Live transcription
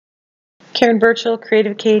Karen Birchall,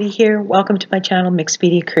 Creative Katie here. Welcome to my channel,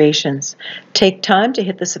 Mixpedia Creations. Take time to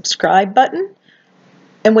hit the subscribe button,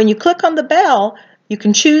 and when you click on the bell, you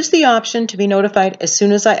can choose the option to be notified as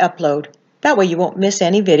soon as I upload. That way you won't miss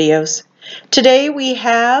any videos. Today we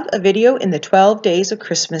have a video in the 12 Days of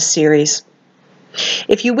Christmas series.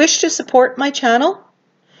 If you wish to support my channel,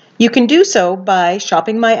 you can do so by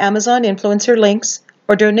shopping my Amazon influencer links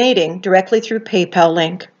or donating directly through PayPal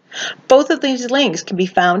link. Both of these links can be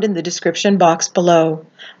found in the description box below.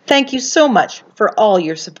 Thank you so much for all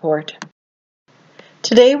your support.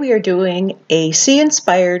 Today we are doing a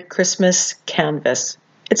sea-inspired Christmas canvas.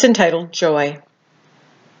 It's entitled Joy.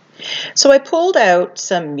 So I pulled out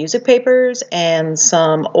some music papers and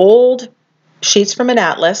some old sheets from an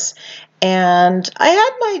atlas, and I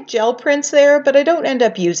had my gel prints there, but I don't end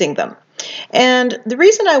up using them. And the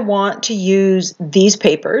reason I want to use these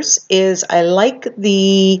papers is I like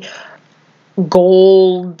the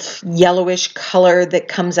gold yellowish color that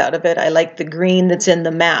comes out of it. I like the green that's in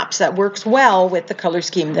the maps. That works well with the color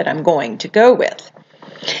scheme that I'm going to go with.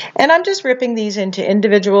 And I'm just ripping these into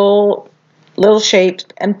individual little shapes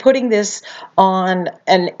and putting this on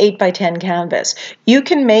an 8x10 canvas. You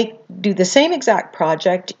can do the same exact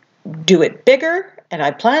project, do it bigger, and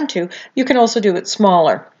I plan to. You can also do it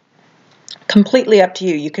smaller. Completely up to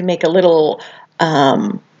you. You can make a little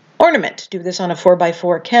ornament. Do this on a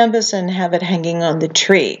 4x4 canvas and have it hanging on the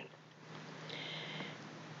tree.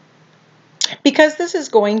 Because this is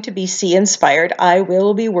going to be sea inspired, I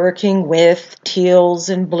will be working with teals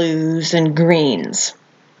and blues and greens.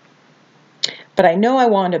 But I know I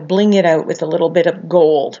want to bling it out with a little bit of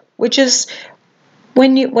gold, which is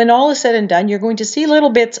when all is said and done, you're going to see little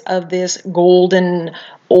bits of this golden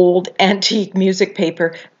old antique music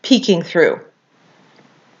paper peeking through.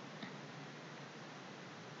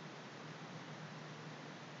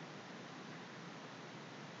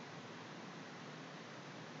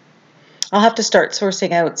 I'll have to start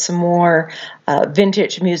sourcing out some more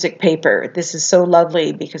vintage music paper. This is so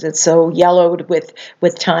lovely because it's so yellowed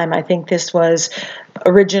with time. I think this was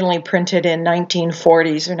originally printed in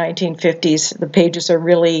 1940s or 1950s. The pages are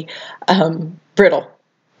really brittle.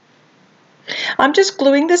 I'm just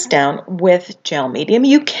gluing this down with gel medium.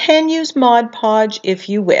 You can use Mod Podge if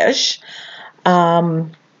you wish.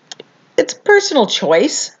 It's personal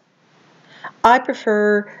choice. I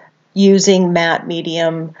prefer using matte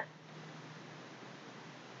medium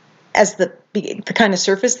as the kind of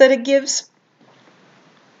surface that it gives.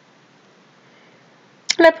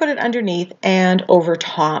 And I put it underneath and over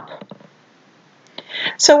top.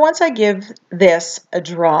 So once I give this a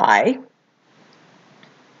dry,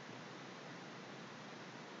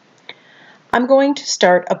 I'm going to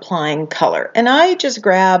start applying color. And I just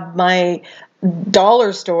grab my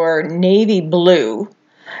dollar store navy blue.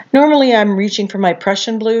 Normally I'm reaching for my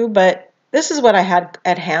Prussian blue, but this is what I had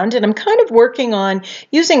at hand, and I'm kind of working on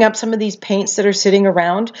using up some of these paints that are sitting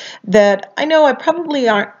around that I know I probably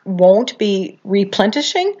won't be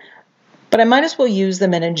replenishing, but I might as well use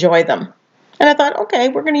them and enjoy them. And I thought, okay,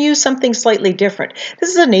 we're going to use something slightly different.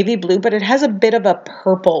 This is a navy blue, but it has a bit of a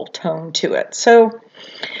purple tone to it. And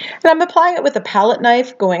I'm applying it with a palette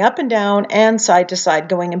knife, going up and down and side to side,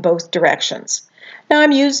 going in both directions. Now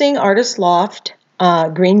I'm using Artist Loft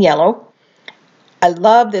green yellow. I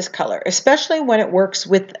love this color, especially when it works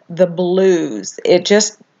with the blues. It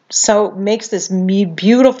just so makes this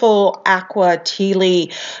beautiful aqua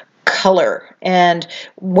tealy color. And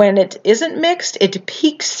when it isn't mixed, it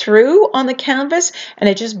peeks through on the canvas and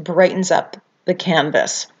it just brightens up the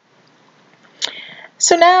canvas.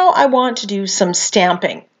 So now I want to do some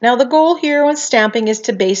stamping. Now the goal here with stamping is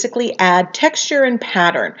to basically add texture and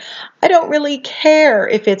pattern. I don't really care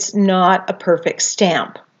if it's not a perfect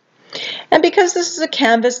stamp. And because this is a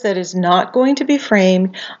canvas that is not going to be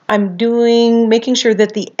framed, I'm making sure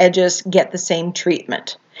that the edges get the same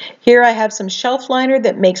treatment. Here I have some shelf liner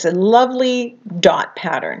that makes a lovely dot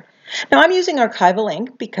pattern. Now I'm using archival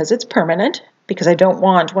ink because it's permanent, because I don't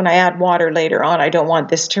want, when I add water later on, I don't want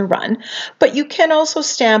this to run. But you can also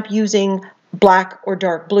stamp using black or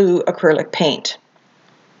dark blue acrylic paint.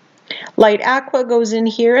 Light aqua goes in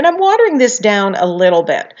here, and I'm watering this down a little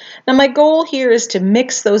bit. Now my goal here is to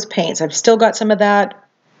mix those paints. I've still got some of that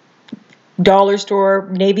dollar store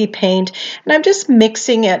navy paint, and I'm just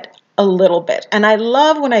mixing it a little bit. And I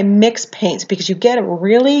love when I mix paints because you get a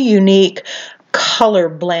really unique color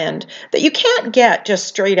blend that you can't get just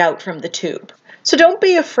straight out from the tube. So don't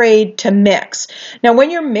be afraid to mix. Now when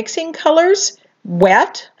you're mixing colors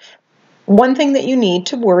wet, one thing that you need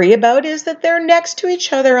to worry about is that they're next to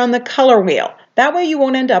each other on the color wheel. That way you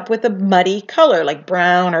won't end up with a muddy color like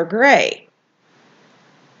brown or gray.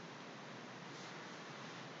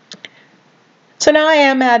 So now I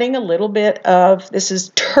am adding a little bit of, this is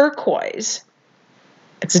turquoise.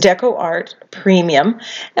 It's Deco Art Premium,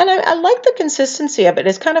 and I like the consistency of it.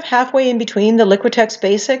 It's kind of halfway in between the Liquitex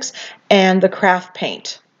Basics and the craft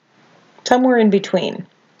paint, somewhere in between.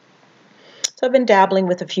 So I've been dabbling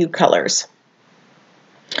with a few colors.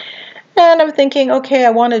 And I'm thinking, okay, I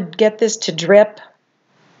want to get this to drip.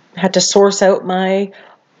 I had to source out my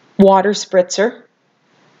water spritzer.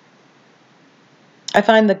 I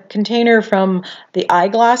find the container from the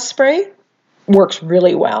eyeglass spray works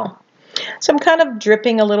really well. So I'm kind of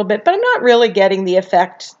dripping a little bit, but I'm not really getting the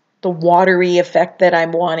effect, the watery effect that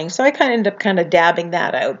I'm wanting. So I kind of end up kind of dabbing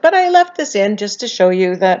that out. But I left this in just to show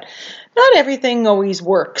you that not everything always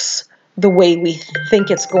works the way we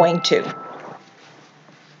think it's going to.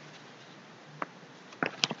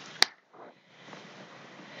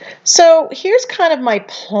 So here's kind of my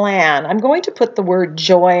plan. I'm going to put the word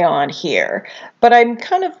joy on here, but I'm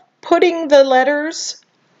kind of putting the letters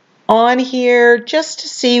on here just to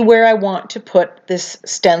see where I want to put this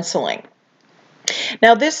stenciling.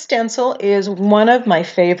 Now this stencil is one of my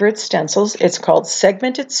favorite stencils. It's called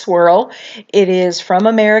Segmented Swirl. It is from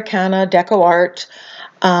Americana Deco Art,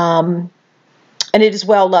 and it is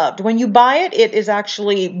well loved. When you buy it, it is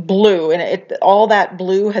actually blue, and all that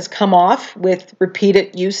blue has come off with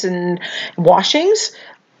repeated use and washings,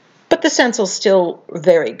 but the stencil's still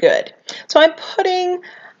very good. So I'm putting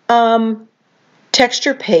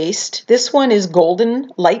texture paste. This one is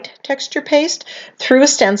golden light texture paste through a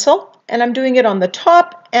stencil, and I'm doing it on the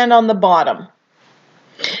top and on the bottom.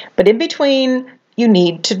 But in between, you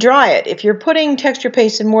need to dry it. If you're putting texture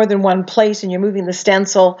paste in more than one place and you're moving the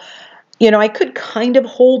stencil, you know, I could kind of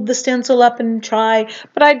hold the stencil up and try,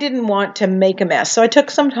 but I didn't want to make a mess. So I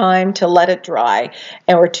took some time to let it dry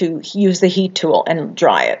or to use the heat tool and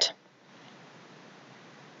dry it.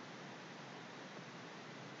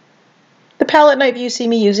 The palette knife you see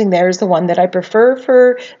me using there is the one that I prefer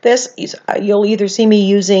for this. You'll either see me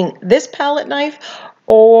using this palette knife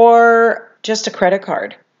or just a credit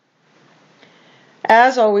card.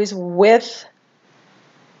 As always, with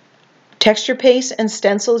texture paste and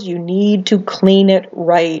stencils, you need to clean it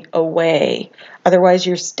right away. Otherwise,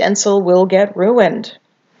 your stencil will get ruined.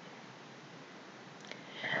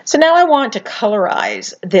 So now I want to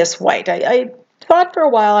colorize this white. I thought for a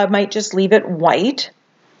while I might just leave it white,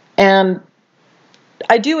 and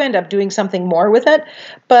I do end up doing something more with it,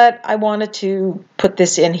 but I wanted to put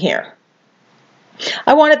this in here.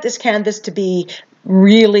 I wanted this canvas to be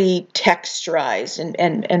really texturized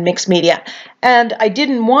and mixed media, and I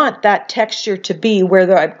didn't want that texture to be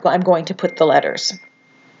where I'm going to put the letters.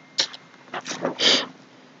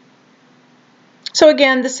 So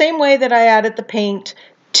again, the same way that I added the paint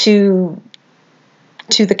to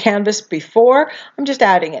the canvas before, I'm just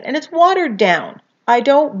adding it, and it's watered down. I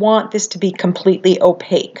don't want this to be completely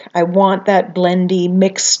opaque. I want that blendy,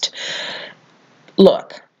 mixed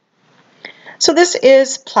look. So this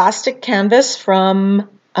is plastic canvas from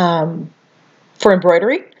for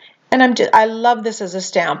embroidery, and I love this as a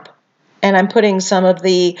stamp. And I'm putting some of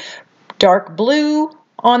the dark blue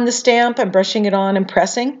on the stamp. I'm brushing it on and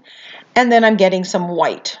pressing, and then I'm getting some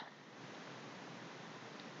white.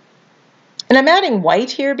 And I'm adding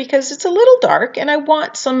white here because it's a little dark, and I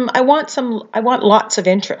want lots of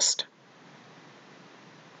interest.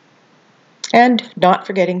 And not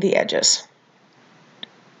forgetting the edges.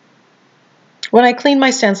 When I clean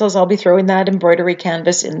my stencils, I'll be throwing that embroidery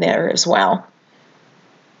canvas in there as well.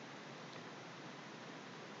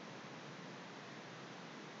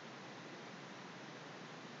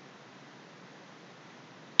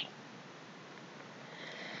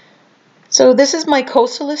 So this is my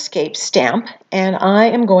Coastal Escape stamp, and I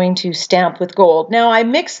am going to stamp with gold. Now I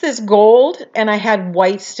mixed this gold, and I had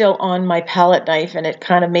white still on my palette knife, and it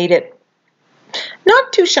kind of made it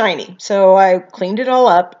not too shiny. So I cleaned it all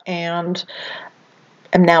up, and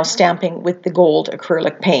I'm now stamping with the gold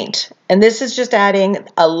acrylic paint. And this is just adding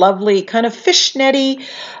a lovely kind of fishnetty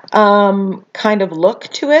kind of look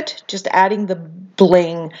to it, just adding the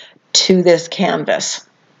bling to this canvas.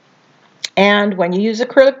 And when you use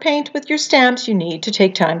acrylic paint with your stamps, you need to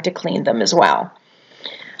take time to clean them as well.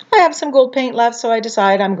 I have some gold paint left, so I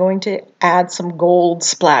decide I'm going to add some gold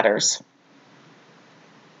splatters.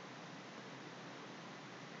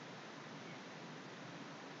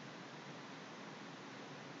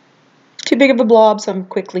 Too big of a blob, so I'm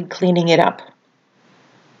quickly cleaning it up.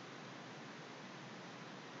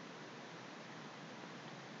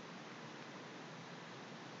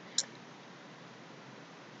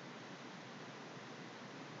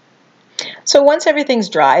 So once everything's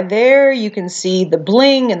dry, there you can see the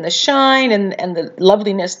bling and the shine and the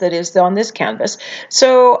loveliness that is on this canvas.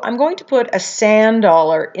 So I'm going to put a sand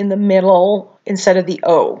dollar in the middle instead of the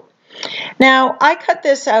O. Now I cut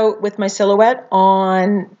this out with my silhouette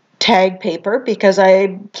on tag paper because I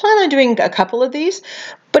plan on doing a couple of these.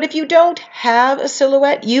 But if you don't have a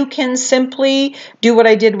silhouette, you can simply do what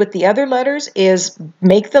I did with the other letters, is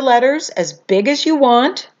make the letters as big as you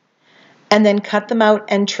want and then cut them out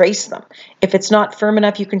and trace them. If it's not firm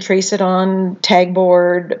enough, you can trace it on tag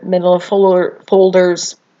board, middle of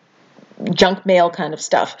folders, junk mail kind of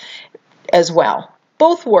stuff as well.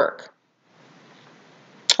 Both work.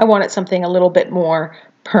 I wanted something a little bit more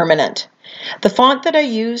permanent. The font that I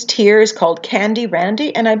used here is called Candy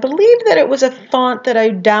Randy, and I believe that it was a font that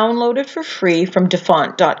I downloaded for free from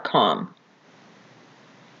dafont.com.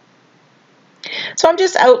 So I'm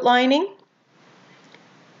just outlining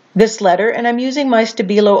this letter, and I'm using my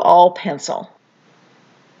Stabilo All pencil.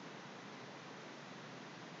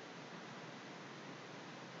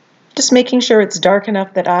 Just making sure it's dark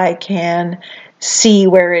enough that I can see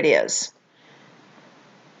where it is.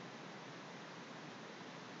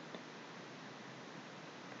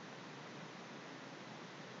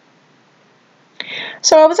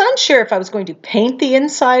 So I was unsure if I was going to paint the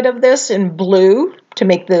inside of this in blue to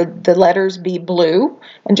make the letters be blue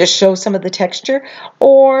and just show some of the texture,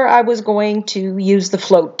 or I was going to use the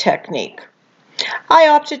float technique. I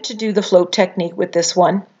opted to do the float technique with this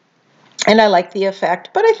one, and I like the effect,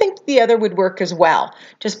 but I think the other would work as well,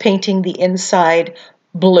 just painting the inside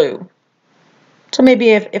blue. So maybe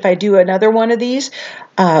if I do another one of these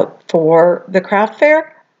for the craft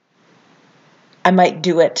fair, I might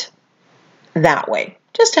do it that way,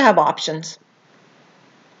 just to have options.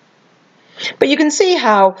 But you can see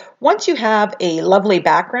how once you have a lovely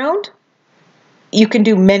background, you can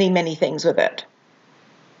do many, many things with it.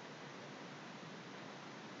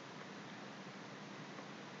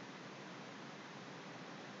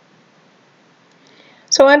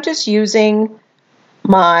 So I'm just using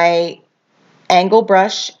my angle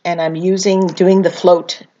brush and I'm doing the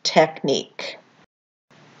float technique.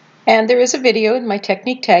 And there is a video in my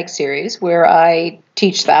technique tag series where I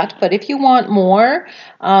teach that, but if you want more,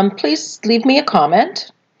 please leave me a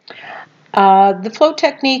comment. The float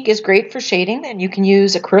technique is great for shading, and you can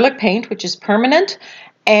use acrylic paint, which is permanent,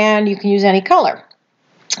 and you can use any color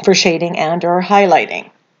for shading and or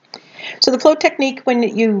highlighting. So the float technique, when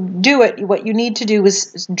you do it, what you need to do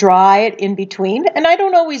is dry it in between, and I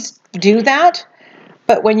don't always do that,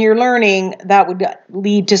 but when you're learning, that would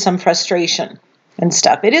lead to some frustration and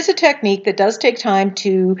stuff. It is a technique that does take time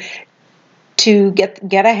to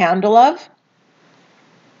get a handle of,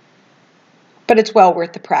 but it's well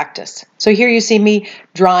worth the practice. So here you see me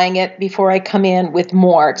drying it before I come in with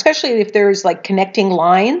more, especially if there's like connecting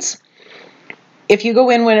lines. If you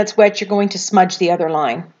go in when it's wet, you're going to smudge the other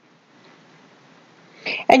line.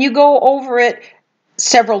 And you go over it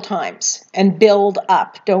several times and build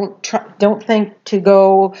up. Don't think to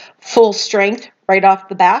go full strength right off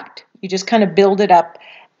the bat. You just kind of build it up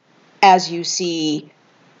as you see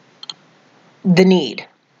the need.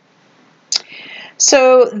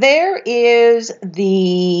 So there is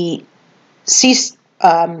the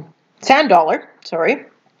sand dollar, sorry.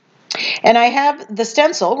 And I have the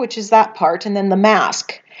stencil, which is that part, and then the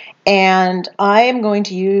mask. And I am going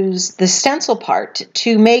to use the stencil part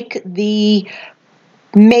to make the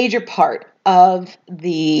major part of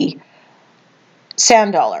the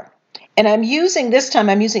sand dollar. And this time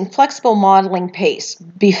I'm using flexible modeling paste,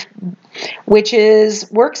 which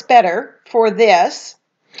works better for this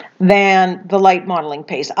than the light modeling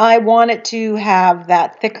paste. I want it to have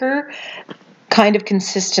that thicker kind of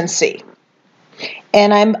consistency.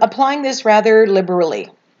 And I'm applying this rather liberally.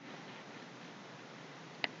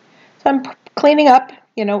 So I'm cleaning up,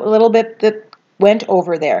 a little bit that went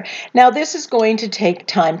over there. Now this is going to take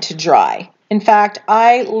time to dry. In fact,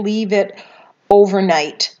 I leave it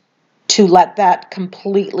overnight to let that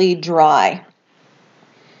completely dry.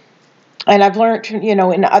 And I've learned,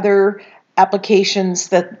 in other applications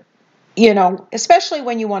that, especially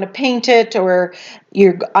when you want to paint it or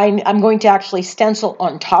I'm going to actually stencil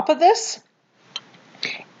on top of this,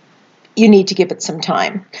 you need to give it some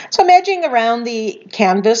time. So I'm edging around the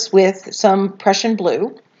canvas with some Prussian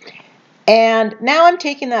blue. And now I'm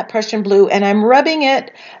taking that Prussian blue and I'm rubbing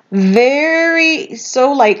it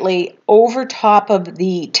so lightly over top of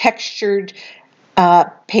the textured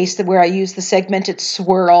paste where I use the segmented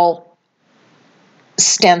swirl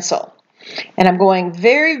stencil. And I'm going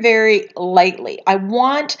very, very lightly. I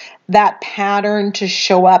want that pattern to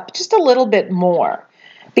show up just a little bit more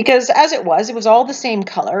because as it was all the same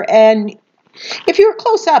color. And If you were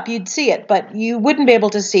close up, you'd see it, but you wouldn't be able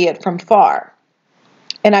to see it from far.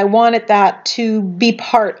 And I wanted that to be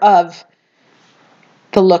part of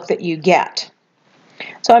the look that you get.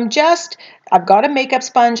 So I've got a makeup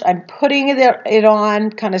sponge, I'm putting it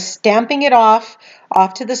on, kind of stamping it off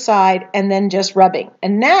to the side, and then just rubbing.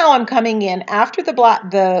 And now I'm coming in, after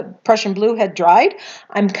the Prussian blue had dried,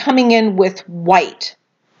 I'm coming in with white.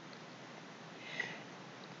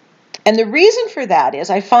 And the reason for that is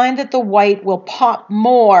I find that the white will pop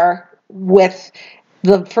more with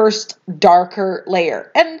the first darker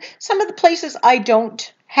layer. And some of the places I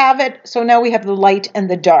don't have it, so now we have the light and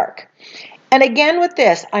the dark. And again with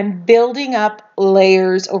this, I'm building up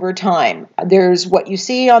layers over time. There's what you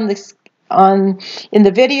see in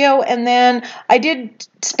the video, and then I did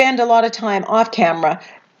spend a lot of time off camera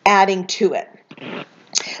adding to it.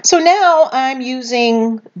 So now I'm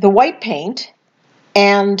using the white paint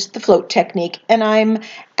and the float technique, and I'm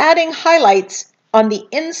adding highlights on the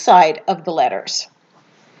inside of the letters.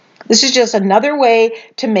 This is just another way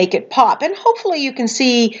to make it pop, and hopefully you can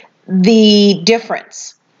see the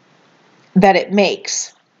difference that it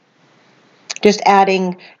makes. Just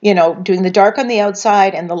adding, doing the dark on the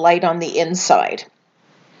outside and the light on the inside.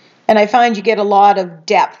 And I find you get a lot of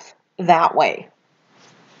depth that way.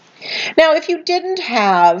 Now, if you didn't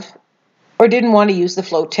have or didn't want to use the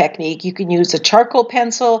float technique, you can use a charcoal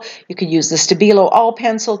pencil, you could use the Stabilo All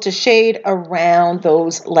pencil to shade around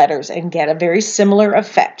those letters and get a very similar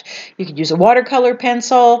effect. You could use a watercolor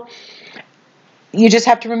pencil. You just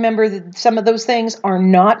have to remember that some of those things are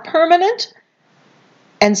not permanent,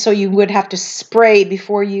 and so you would have to spray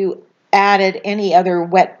before you added any other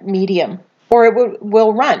wet medium, or it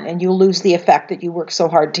will run and you'll lose the effect that you work so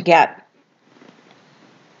hard to get.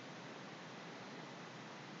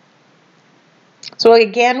 So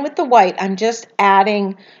again, with the white, I'm just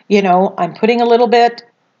adding, I'm putting a little bit,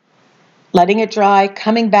 letting it dry,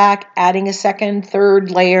 coming back, adding a second,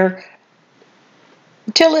 third layer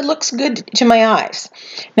until it looks good to my eyes.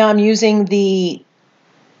 Now I'm using the,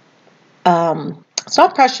 it's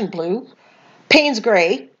not Prussian blue, Payne's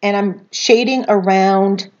Gray, and I'm shading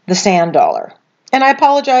around the sand dollar. And I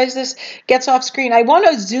apologize, this gets off screen. I want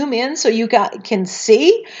to zoom in so you can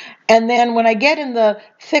see. And then when I get in the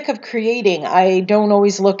thick of creating, I don't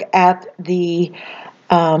always look at the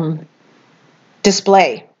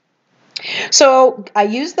display. So I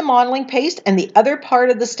use the modeling paste and the other part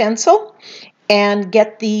of the stencil and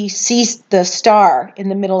get the star in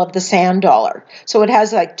the middle of the sand dollar. So it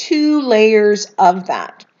has like 2 layers of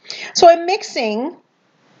that. So I'm mixing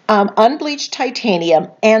unbleached titanium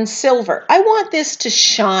and silver. I want this to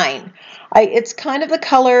shine. It's kind of the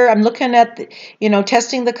color, I'm looking at,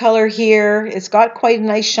 testing the color here. It's got quite a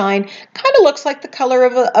nice shine. Kind of looks like the color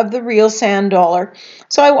of the real sand dollar.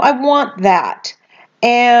 So I want that.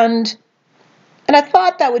 And I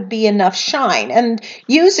thought that would be enough shine. And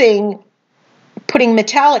putting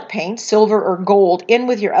metallic paint, silver or gold, in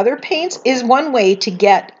with your other paints is one way to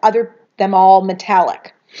get them all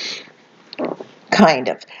metallic. Kind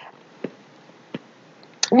of.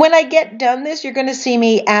 When I get done this, you're going to see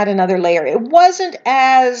me add another layer. It wasn't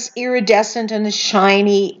as iridescent and as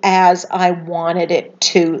shiny as I wanted it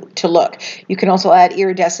to look. You can also add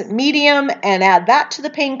iridescent medium and add that to the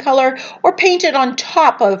paint color, or paint it on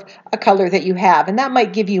top of a color that you have, and that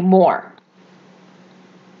might give you more.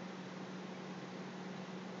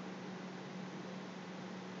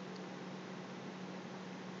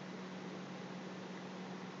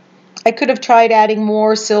 I could have tried adding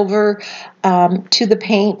more silver to the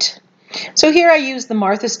paint. So here I use the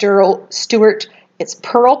Martha Stewart, it's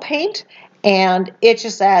pearl paint, and it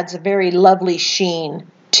just adds a very lovely sheen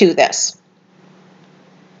to this.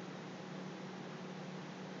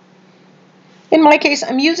 In my case,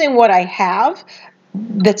 I'm using what I have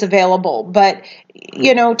that's available, but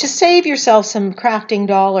to save yourself some crafting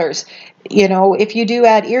dollars, if you do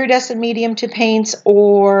add iridescent medium to paints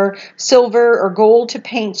or silver or gold to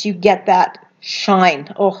paints, you get that shine.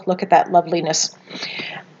 Oh, look at that loveliness.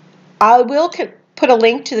 I will put a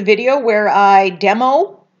link to the video where I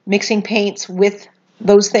demo mixing paints with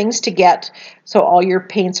those things to get so all your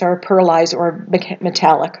paints are pearlized or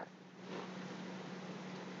metallic.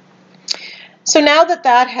 So now that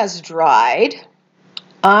that has dried,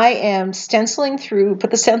 I am stenciling through,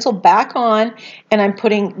 put the stencil back on, and I'm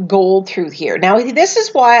putting gold through here. Now, this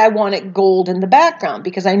is why I wanted gold in the background,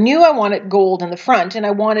 because I knew I wanted gold in the front, and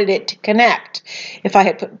I wanted it to connect. If I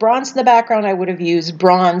had put bronze in the background, I would have used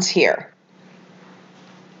bronze here.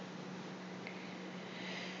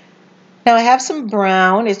 Now, I have some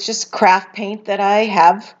brown. It's just craft paint that I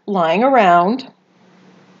have lying around,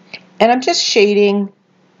 and I'm just shading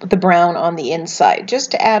the brown on the inside,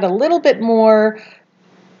 just to add a little bit more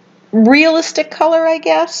realistic color, I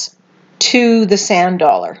guess, to the sand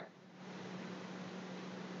dollar.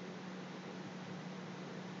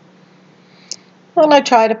 And I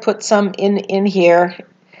try to put some in here.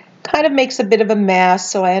 Kind of makes a bit of a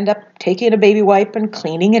mess, so I end up taking a baby wipe and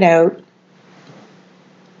cleaning it out.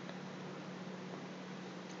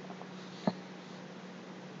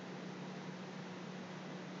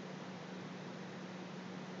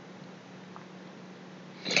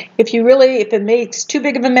 If it makes too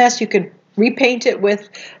big of a mess, you can repaint it with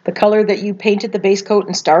the color that you painted the base coat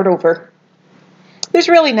and start over. There's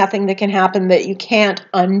really nothing that can happen that you can't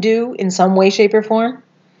undo in some way, shape, or form.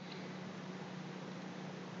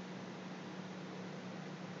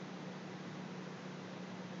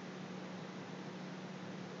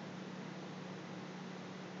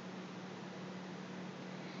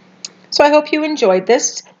 So I hope you enjoyed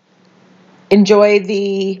this. Enjoy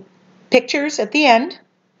the pictures at the end.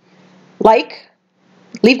 Like,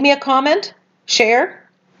 leave me a comment, share,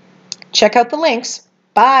 check out the links.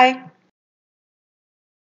 Bye.